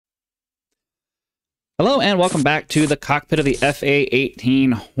Hello and welcome back to the cockpit of the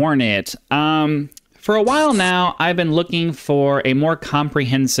A-18 Hornet. For a while now, I've been looking for a more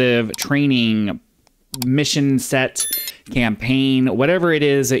comprehensive training mission set, campaign, whatever it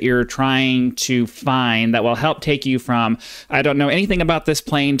is that you're trying to find that will help take you from, I don't know anything about this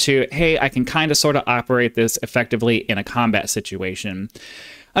plane, to, hey, I can kind of sort of operate this effectively in a combat situation.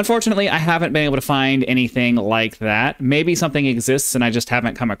 Unfortunately, I haven't been able to find anything like that. Maybe something exists and I just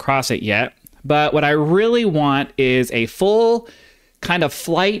haven't come across it yet. But what I really want is a full kind of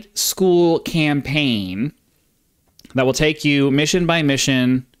flight school campaign that will take you mission by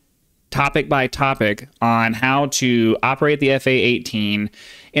mission, topic by topic on how to operate the FA-18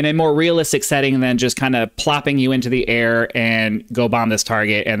 in a more realistic setting than just kind of plopping you into the air and go bomb this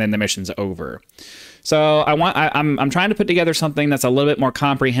target and then the mission's over. So I'm trying to put together something that's a little bit more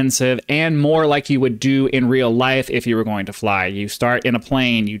comprehensive and more like you would do in real life if you were going to fly. You start in a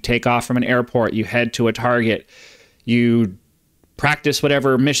plane, you take off from an airport, you head to a target, you practice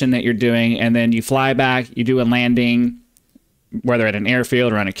whatever mission that you're doing, and then you fly back, you do a landing, whether at an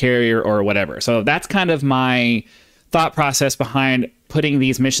airfield or on a carrier or whatever. So that's kind of my thought process behind putting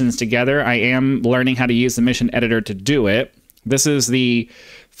these missions together. I am learning how to use the mission editor to do it. This is the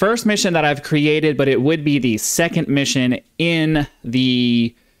first mission that I've created, but it would be the second mission in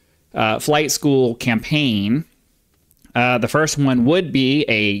the flight school campaign. The first one would be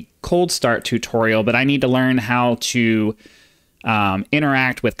a cold start tutorial, but I need to learn how to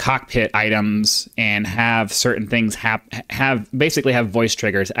interact with cockpit items and have certain things basically have voice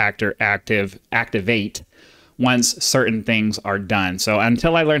triggers activate once certain things are done. So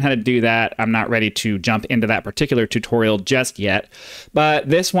until I learn how to do that, I'm not ready to jump into that particular tutorial just yet. But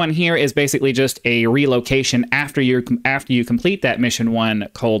this one here is basically just a relocation after you complete that mission 1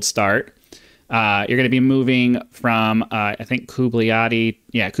 cold start. You're going to be moving from I think Kobyletti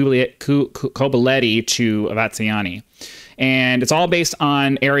to Avaziani. And it's all based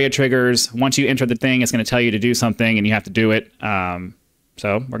on area triggers. Once you enter the thing, it's going to tell you to do something and you have to do it.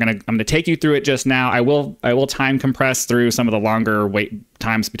 So I'm going to take you through it just now. I will time compress through some of the longer wait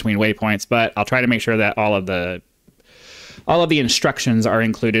times between waypoints, but I'll try to make sure that all of the instructions are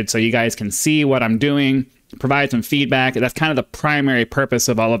included so you guys can see what I'm doing, provide some feedback. That's kind of the primary purpose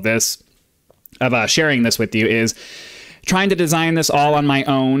of all of this, of sharing this with you, is trying to design this all on my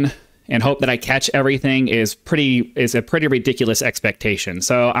own and hope that I catch everything is a pretty ridiculous expectation.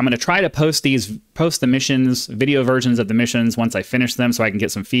 So I'm going to try to post the missions, video versions of the missions once I finish them, so I can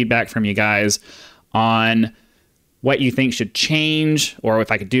get some feedback from you guys on what you think should change, or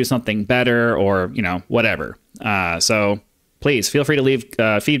if I could do something better, or whatever. So please feel free to leave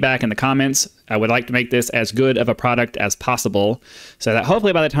feedback in the comments. I would like to make this as good of a product as possible, so that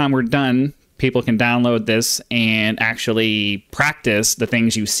hopefully by the time we're done, people can download this and actually practice the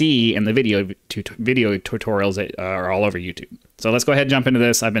things you see in the video tutorials that are all over YouTube. So let's go ahead and jump into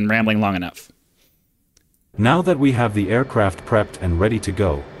this. I've been rambling long enough. Now that we have the aircraft prepped and ready to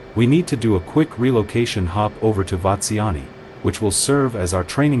go, we need to do a quick relocation hop over to Avaziani, which will serve as our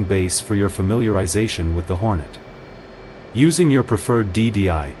training base for your familiarization with the Hornet. Using your preferred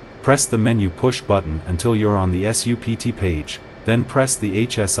DDI, press the menu push button until you're on the SUPT page, then press the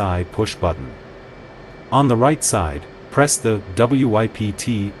HSI push button. On the right side, press the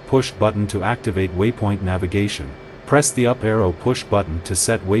WIPT push button to activate waypoint navigation, press the up arrow push button to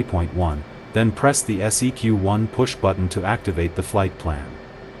set waypoint 1, then press the SEQ1 push button to activate the flight plan.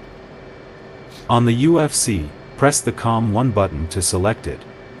 On the UFC, press the COM1 button to select it,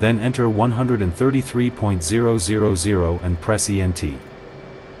 then enter 133.000 and press ENT.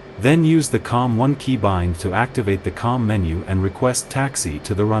 Then use the COM1 keybind to activate the COM menu and request taxi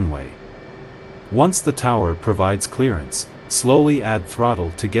to the runway. Once the tower provides clearance, slowly add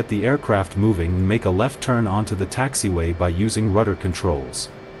throttle to get the aircraft moving and make a left turn onto the taxiway by using rudder controls.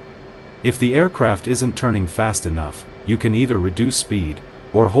 If the aircraft isn't turning fast enough, you can either reduce speed,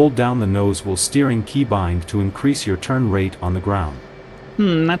 or hold down the nose while steering keybind to increase your turn rate on the ground.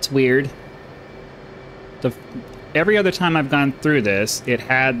 That's weird. Every other time I've gone through this, it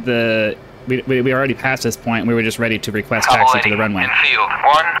had we already passed this point, and we were just ready to request taxi to the runway. Infield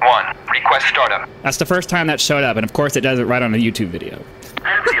 1-1, request startup. That's the first time that showed up, and of course it does it right on a YouTube video.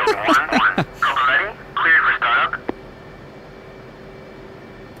 Infield 1-1, ready, cleared for startup.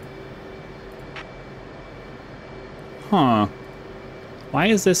 Huh. Why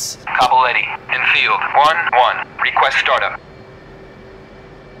is this? Capoletti, infield 1-1, request startup.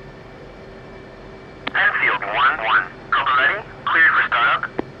 Infield 1-1, Capoletti, cleared for startup.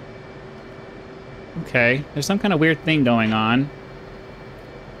 Okay, there's some kind of weird thing going on.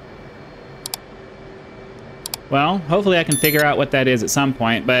 Well, hopefully I can figure out what that is at some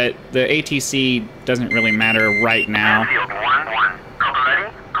point, but the ATC doesn't really matter right now. Field 1-1. Copy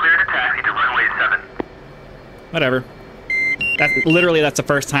ready. Clear to taxi to runway 7. Whatever. That's the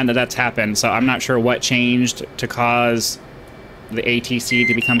first time that that's happened, so I'm not sure what changed to cause the ATC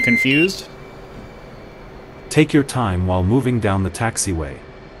to become confused. Take your time while moving down the taxiway.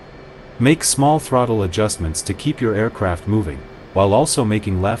 Make small throttle adjustments to keep your aircraft moving, while also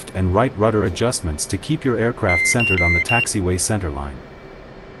making left and right rudder adjustments to keep your aircraft centered on the taxiway centerline.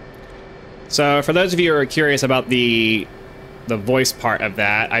 So for those of you who are curious about the voice part of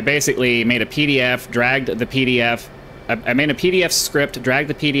that, I basically made a PDF, dragged the PDF, I made a PDF script, dragged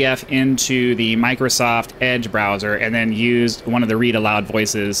the PDF into the Microsoft Edge browser, and then used one of the read aloud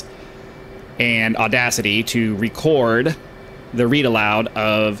voices and Audacity to record the read aloud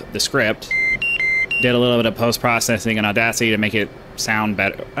of the script. Did a little bit of post-processing in Audacity to make it sound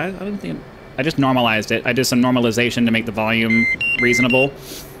better. I just normalized it. I did some normalization to make the volume reasonable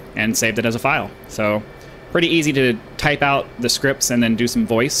and saved it as a file. So pretty easy to type out the scripts and then do some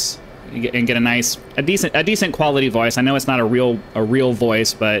voice and get a decent quality voice. I know it's not a real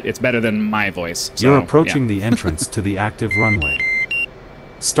voice, but it's better than my voice. So, you're approaching yeah. the entrance to the active runway.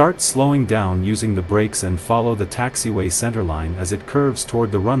 Start slowing down using the brakes and follow the taxiway centerline as it curves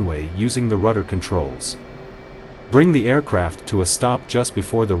toward the runway using the rudder controls. Bring the aircraft to a stop just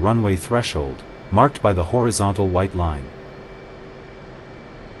before the runway threshold, marked by the horizontal white line.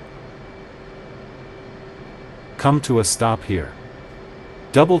 Come to a stop here.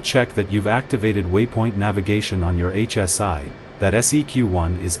 Double check that you've activated waypoint navigation on your HSI, that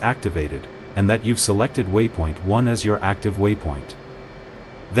SEQ1 is activated, and that you've selected waypoint 1 as your active waypoint.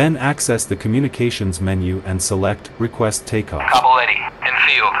 Then access the communications menu and select Request Takeoff. Copy ready. In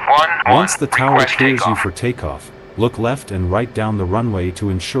field 1-1. Once the tower Request clears you takeoff. for takeoff, look left and right down the runway to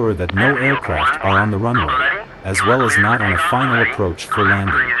ensure that no aircraft are on the runway, as well as not on a final approach for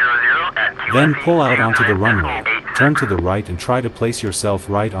landing. Then pull out onto the runway, turn to the right and try to place yourself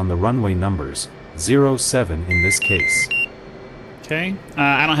right on the runway numbers, 07 in this case. Okay.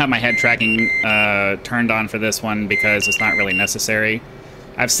 I don't have my head tracking turned on for this one because it's not really necessary.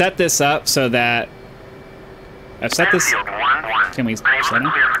 I've set this up so that... Can we set it?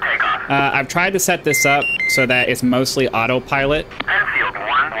 I've tried to set this up so that it's mostly autopilot.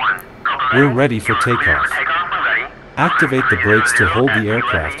 We're ready for takeoff. Activate the brakes to hold the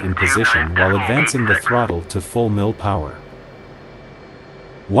aircraft in position while advancing the throttle to full mill power.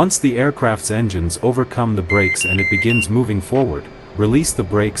 Once the aircraft's engines overcome the brakes and it begins moving forward, release the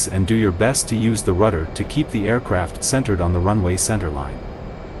brakes and do your best to use the rudder to keep the aircraft centered on the runway centerline.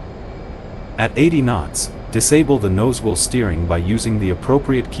 At 80 knots, disable the nose-wheel steering by using the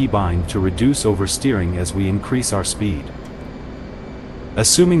appropriate keybind to reduce oversteering as we increase our speed.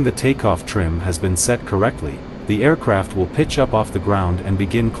 Assuming the takeoff trim has been set correctly, the aircraft will pitch up off the ground and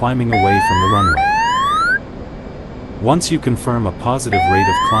begin climbing away from the runway. Once you confirm a positive rate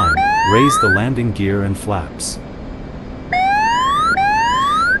of climb, raise the landing gear and flaps.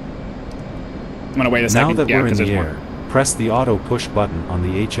 I'm gonna wait a second. Now that we're in the more. air, press the auto push button on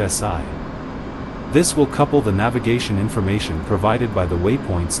the HSI. This will couple the navigation information provided by the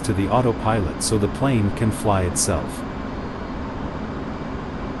waypoints to the autopilot so the plane can fly itself.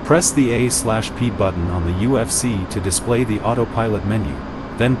 Press the A/P button on the UFC to display the autopilot menu,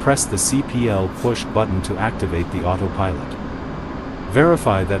 then press the CPL push button to activate the autopilot.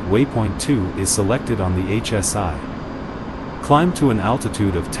 Verify that waypoint 2 is selected on the HSI. Climb to an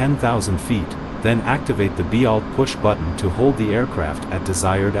altitude of 10,000 feet, then activate the BALT push button to hold the aircraft at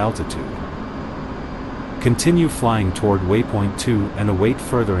desired altitude. Continue flying toward waypoint 2 and await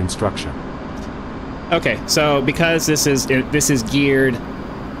further instruction. Okay, so because this is geared,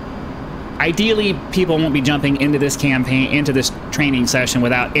 ideally people won't be jumping into this campaign, into this training session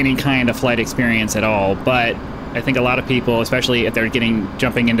without any kind of flight experience at all, but I think a lot of people, especially if they're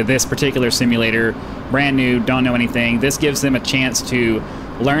jumping into this particular simulator, brand new, don't know anything, this gives them a chance to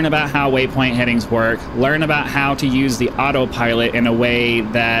learn about how waypoint headings work, learn about how to use the autopilot in a way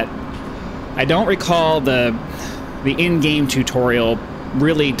that I don't recall the in-game tutorial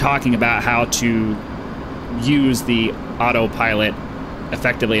really talking about how to use the autopilot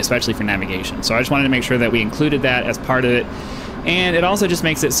effectively, especially for navigation. So I just wanted to make sure that we included that as part of it. And it also just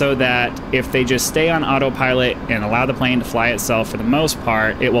makes it so that if they just stay on autopilot and allow the plane to fly itself for the most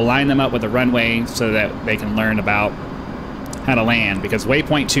part, it will line them up with the runway so that they can learn about how to land, because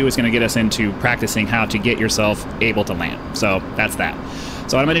waypoint 2 is going to get us into practicing how to get yourself able to land. So that's that.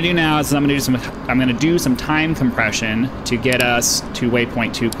 So what I'm going to do now is I'm going to do some time compression to get us to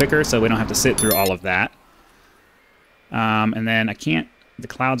waypoint 2 quicker, so we don't have to sit through all of that. And then the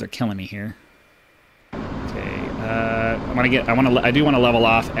clouds are killing me here. Okay, I do want to level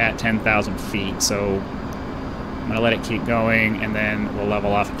off at 10,000 feet, so I'm going to let it keep going, and then we'll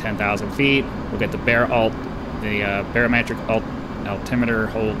level off at 10,000 feet. We'll get the barometric altimeter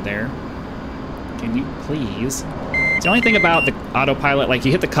hold there. Can you please? It's the only thing about the autopilot, like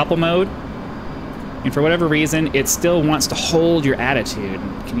you hit the couple mode, and for whatever reason, it still wants to hold your attitude.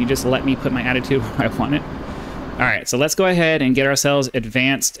 Can you just let me put my attitude where I want it? All right, so let's go ahead and get ourselves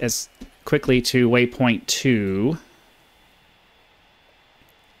advanced as quickly to waypoint 2.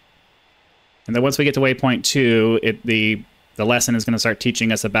 And then once we get to waypoint 2, the lesson is going to start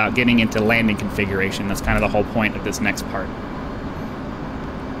teaching us about getting into landing configuration. That's kind of the whole point of this next part.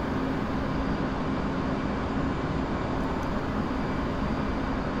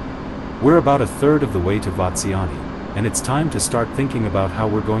 We're about a third of the way to Vatsiani, and it's time to start thinking about how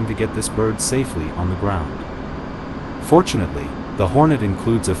we're going to get this bird safely on the ground. Fortunately, the Hornet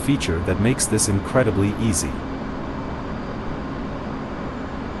includes a feature that makes this incredibly easy.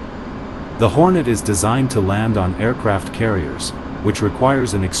 The Hornet is designed to land on aircraft carriers, which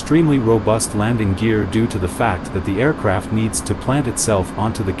requires an extremely robust landing gear due to the fact that the aircraft needs to plant itself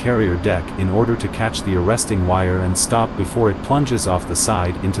onto the carrier deck in order to catch the arresting wire and stop before it plunges off the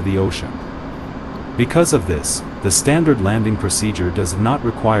side into the ocean. Because of this, the standard landing procedure does not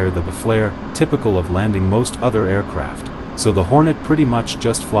require the flare typical of landing most other aircraft, so the Hornet pretty much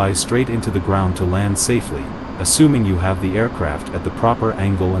just flies straight into the ground to land safely, assuming you have the aircraft at the proper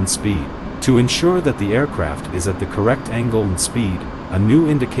angle and speed. To ensure that the aircraft is at the correct angle and speed, a new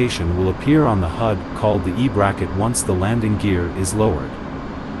indication will appear on the HUD called the E-bracket once the landing gear is lowered.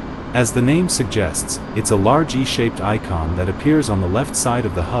 As the name suggests, it's a large E-shaped icon that appears on the left side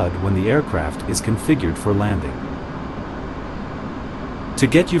of the HUD when the aircraft is configured for landing. To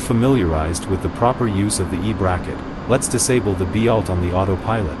get you familiarized with the proper use of the E-bracket, let's disable the B-alt on the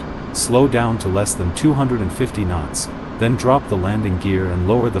autopilot, slow down to less than 250 knots, then drop the landing gear and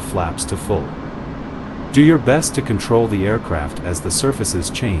lower the flaps to full. Do your best to control the aircraft as the surfaces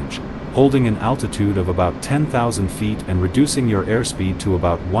change, holding an altitude of about 10,000 feet and reducing your airspeed to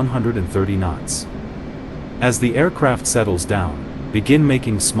about 130 knots. As the aircraft settles down, begin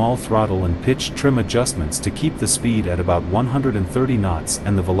making small throttle and pitch trim adjustments to keep the speed at about 130 knots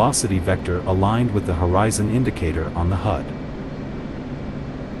and the velocity vector aligned with the horizon indicator on the HUD.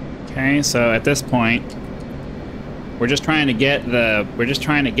 Okay, so at this point, we're just trying to get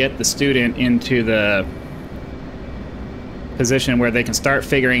the student into the position where they can start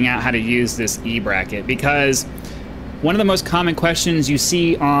figuring out how to use this E-bracket, because one of the most common questions you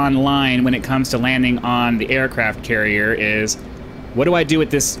see online when it comes to landing on the aircraft carrier is, what do I do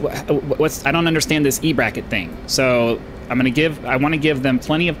with this? I don't understand this E-bracket thing. So I want to give them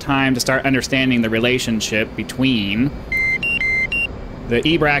plenty of time to start understanding the relationship between the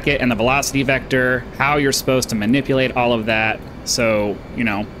E-bracket and the velocity vector, how you're supposed to manipulate all of that. So, you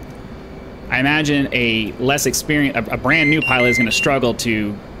know, I imagine a brand new pilot is going to struggle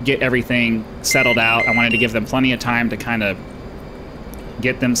to get everything settled out. I wanted to give them plenty of time to kind of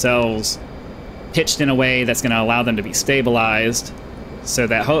get themselves pitched in a way that's going to allow them to be stabilized, so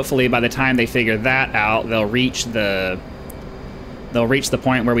that hopefully by the time they figure that out, they'll reach the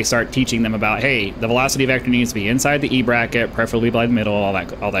point where we start teaching them about, hey, the velocity vector needs to be inside the E-bracket, preferably by the middle, all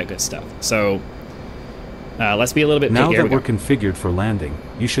that good stuff. So let's be a little bit now picky. that we're configured for landing,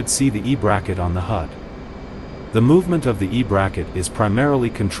 you should see the E-bracket on the HUD. The movement of the E-bracket is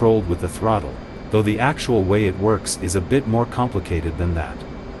primarily controlled with the throttle, though the actual way it works is a bit more complicated than that.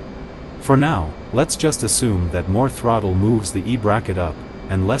 For now, let's just assume that more throttle moves the E-bracket up,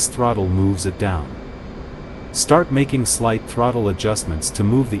 and less throttle moves it down. Start making slight throttle adjustments to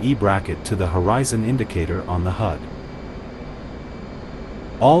move the E-bracket to the horizon indicator on the HUD.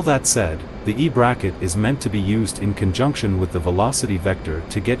 All that said, the E-bracket is meant to be used in conjunction with the velocity vector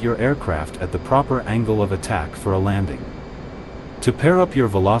to get your aircraft at the proper angle of attack for a landing. To pair up your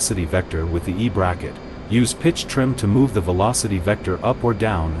velocity vector with the E-bracket, use pitch trim to move the velocity vector up or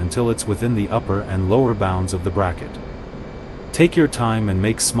down until it's within the upper and lower bounds of the bracket. Take your time and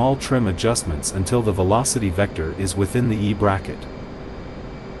make small trim adjustments until the velocity vector is within the E-bracket.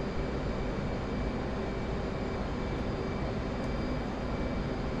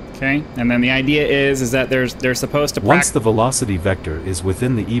 Okay, and then the idea is that they're supposed to Once the velocity vector is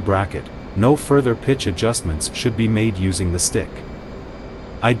within the E-bracket, no further pitch adjustments should be made using the stick.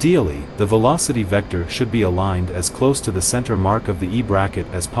 Ideally, the velocity vector should be aligned as close to the center mark of the E-bracket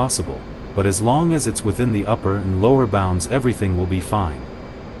as possible, but as long as it's within the upper and lower bounds, everything will be fine.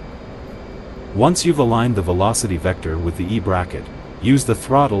 Once you've aligned the velocity vector with the E-bracket, use the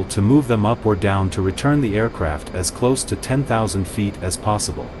throttle to move them up or down to return the aircraft as close to 10,000 feet as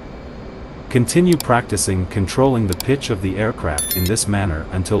possible. Continue practicing controlling the pitch of the aircraft in this manner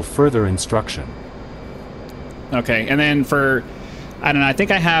until further instruction. Okay, and then for, I don't know, I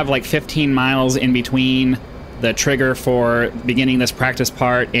think I have like 15 miles in between the trigger for beginning this practice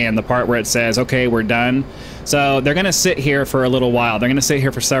part and the part where it says, okay, we're done. So they're going to sit here for a little while. They're going to sit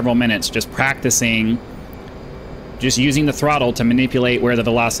here for several minutes just practicing, just using the throttle to manipulate where the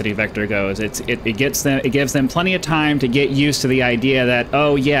velocity vector goes. It gives them plenty of time to get used to the idea that,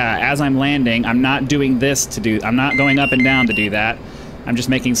 oh yeah, as I'm landing, I'm not doing this I'm not going up and down to do that. I'm just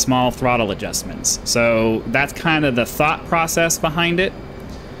making small throttle adjustments. So that's kind of the thought process behind it.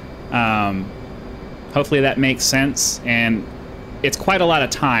 Hopefully that makes sense, and it's quite a lot of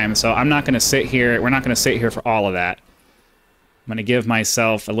time, so I'm not going to sit here. We're not going to sit here for all of that. I'm going to give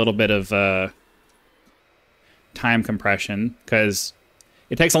myself a little bit of time compression, because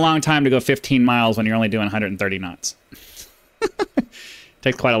it takes a long time to go 15 miles when you're only doing 130 knots. It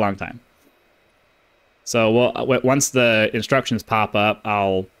takes quite a long time. So once the instructions pop up,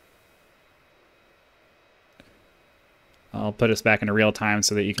 I'll put us back into real time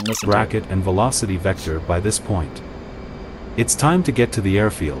so that you can listen bracket to it. And velocity vector by this point. It's time to get to the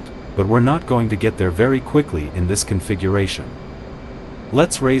airfield, but we're not going to get there very quickly in this configuration.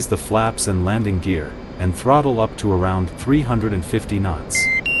 Let's raise the flaps and landing gear, and throttle up to around 350 knots.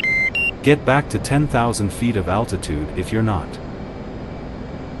 Get back to 10,000 feet of altitude if you're not.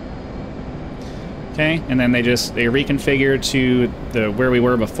 Okay, and then they reconfigure to where we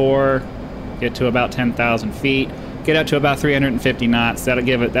were before, get to about 10,000 feet. Get up to about 350 knots. That'll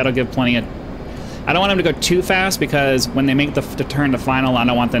give plenty of. I don't want them to go too fast, because when they make the turn to final, I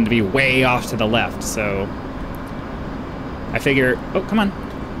don't want them to be way off to the left. So I figure, oh, come on,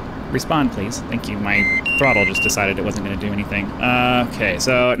 respond, please. Thank you. My throttle just decided it wasn't going to do anything. Okay,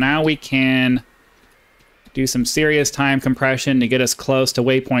 so now we can do some serious time compression to get us close to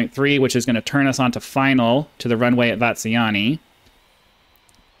waypoint 3, which is going to turn us onto final to the runway at Vatsiani.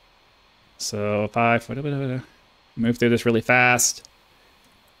 So if I move through this really fast,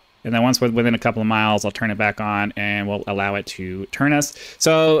 and then once we're within a couple of miles, I'll turn it back on and we'll allow it to turn us.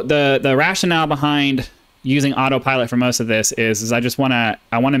 So the rationale behind using autopilot for most of this is I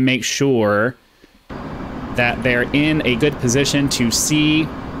want to make sure that they're in a good position to see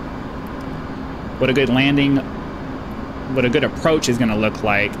what a good landing, what a good approach is going to look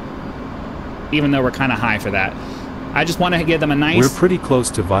like, even though we're kind of high for that. I just want to give them a nice... We're pretty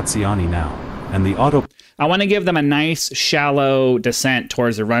close to Vatsiani now, and I want to give them a nice shallow descent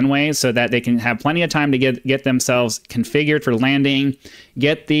towards the runway so that they can have plenty of time to get themselves configured for landing,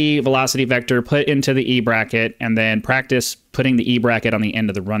 get the velocity vector put into the E-bracket, and then practice putting the E-bracket on the end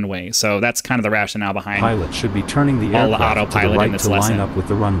of the runway. So that's kind of the rationale behind pilot should be turning the aircraft to the right to line up with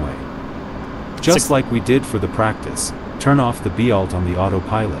the runway. Just like we did for the practice, turn off the B-alt on the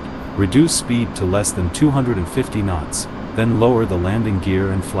autopilot, reduce speed to less than 250 knots, then lower the landing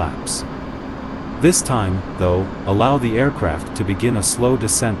gear and flaps. This time, though, allow the aircraft to begin a slow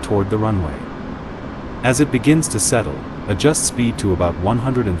descent toward the runway. As it begins to settle, adjust speed to about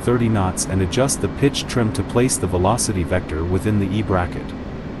 130 knots and adjust the pitch trim to place the velocity vector within the E-bracket.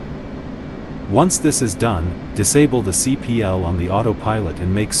 Once this is done, disable the CPL on the autopilot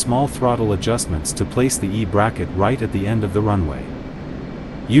and make small throttle adjustments to place the E-bracket right at the end of the runway.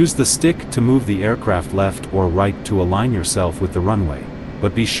 Use the stick to move the aircraft left or right to align yourself with the runway,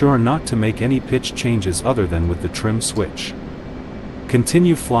 but be sure not to make any pitch changes other than with the trim switch.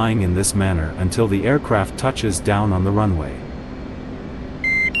 Continue flying in this manner until the aircraft touches down on the runway.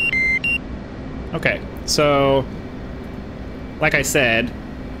 Okay, so like I said,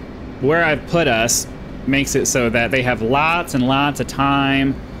 where I've put us makes it so that they have lots and lots of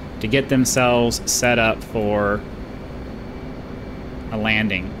time to get themselves set up for a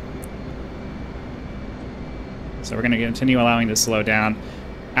landing. So we're going to continue allowing this to slow down.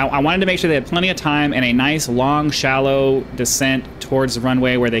 I wanted to make sure they had plenty of time and a nice, long, shallow descent towards the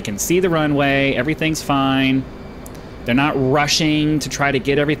runway where they can see the runway, everything's fine. They're not rushing to try to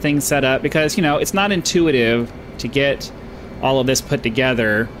get everything set up because, you know, it's not intuitive to get all of this put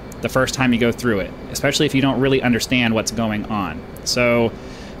together the first time you go through it, especially if you don't really understand what's going on. So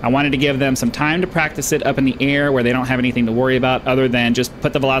I wanted to give them some time to practice it up in the air where they don't have anything to worry about other than just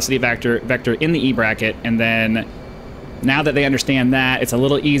put the velocity vector in the E-bracket, and then now that they understand that, it's a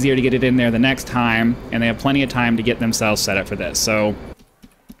little easier to get it in there the next time, and they have plenty of time to get themselves set up for this. So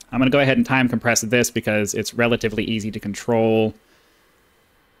I'm going to go ahead and time compress this because it's relatively easy to control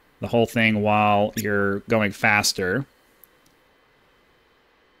the whole thing while you're going faster.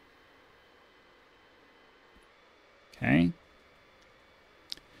 Okay.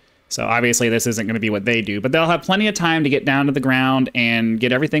 So obviously this isn't going to be what they do, but they'll have plenty of time to get down to the ground and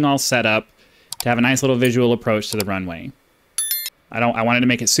get everything all set up to have a nice little visual approach to the runway. I wanted to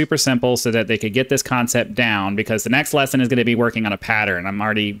make it super simple so that they could get this concept down, because the next lesson is going to be working on a pattern. I'm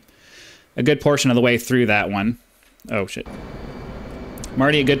already a good portion of the way through that one. Oh, shit. I'm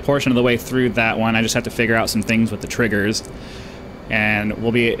already a good portion of the way through that one. I just have to figure out some things with the triggers. And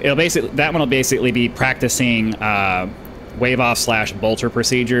that one will basically be practicing wave-off / bolter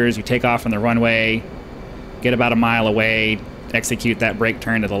procedures. You take off from the runway, get about a mile away, execute that brake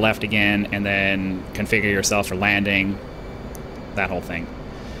turn to the left again, and then configure yourself for landing. That whole thing.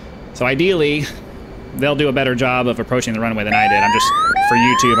 So ideally, they'll do a better job of approaching the runway than I did. For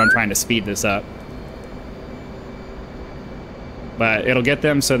YouTube, I'm trying to speed this up. But it'll get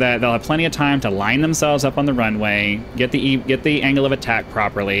them so that they'll have plenty of time to line themselves up on the runway, get the angle of attack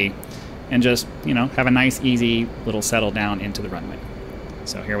properly, and just, you know, have a nice, easy little settle down into the runway.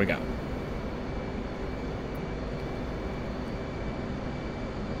 So here we go.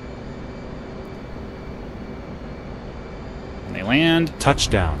 And they land.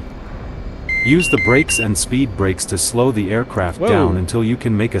 Touchdown. Use the brakes and speed brakes to slow the aircraft down until you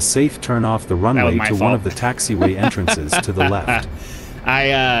can make a safe turn off the runway to one of the taxiway entrances to the left.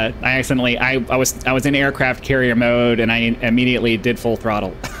 I was in aircraft carrier mode, and I immediately did full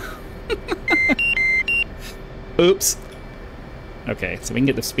throttle. Oops. Okay, so we can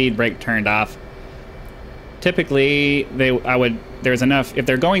get the speed brake turned off. Typically, there's enough, if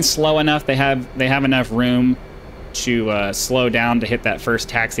they're going slow enough, they have enough room to slow down to hit that first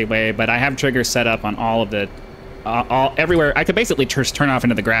taxiway, but I have triggers set up on all of the everywhere. I could basically just turn off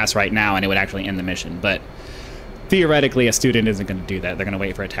into the grass right now and it would actually end the mission, but theoretically a student isn't going to do that. They're going to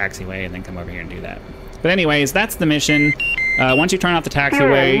wait for a taxiway and then come over here and do that. But anyways, that's the mission. Once you turn off the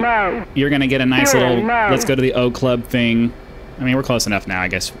taxiway, you're going to get a nice little let's go to the O Club thing. I mean, we're close enough now. I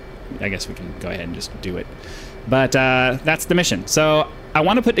guess we can go ahead and just do it. But that's the mission. So I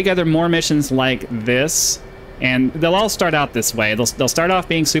want to put together more missions like this. And they'll all start out this way. They'll start off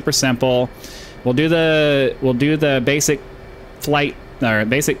being super simple. We'll do the basic flight or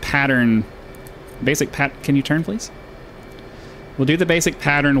basic pattern. Can you turn, please? We'll do the basic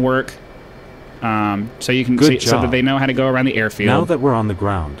pattern work, so you can so that they know how to go around the airfield. Now that we're on the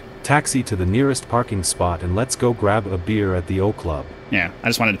ground, taxi to the nearest parking spot and let's go grab a beer at the O Club. Yeah, I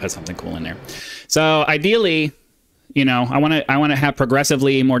just wanted to put something cool in there. So ideally, you know, I want to have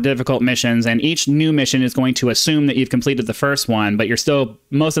progressively more difficult missions, and each new mission is going to assume that you've completed the first one, but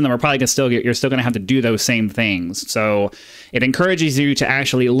most of them are probably you're still going to have to do those same things. So it encourages you to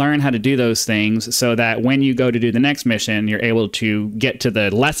actually learn how to do those things so that when you go to do the next mission, you're able to get to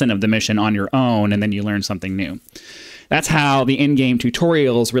the lesson of the mission on your own, and then you learn something new. That's how the in-game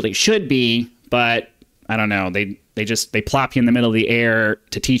tutorials really should be, but I don't know, they plop you in the middle of the air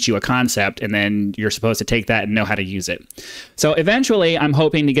to teach you a concept, and then you're supposed to take that and know how to use it. So eventually, I'm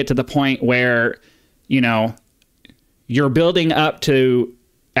hoping to get to the point where, you know, you're building up to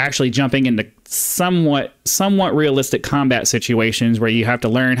actually jumping into somewhat realistic combat situations where you have to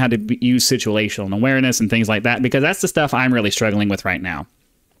learn how to use situational awareness and things like that, because that's the stuff I'm really struggling with right now.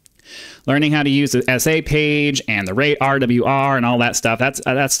 Learning how to use the SA page and the rate RWR and all that stuff.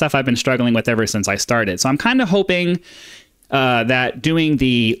 That's stuff I've been struggling with ever since I started. So I'm kind of hoping that doing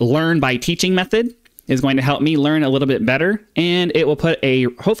the learn by teaching method is going to help me learn a little bit better, and it will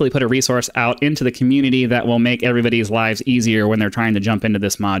hopefully put a resource out into the community that will make everybody's lives easier when they're trying to jump into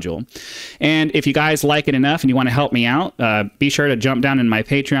this module. And if you guys like it enough and you want to help me out, be sure to jump down in my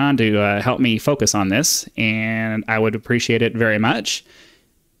Patreon to help me focus on this, and I would appreciate it very much.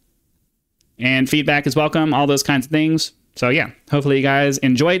 And feedback is welcome, all those kinds of things. So yeah, hopefully you guys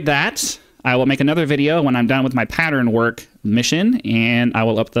enjoyed that. I will make another video when I'm done with my pattern work mission, and I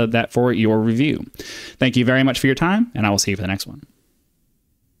will upload that for your review. Thank you very much for your time, and I will see you for the next one.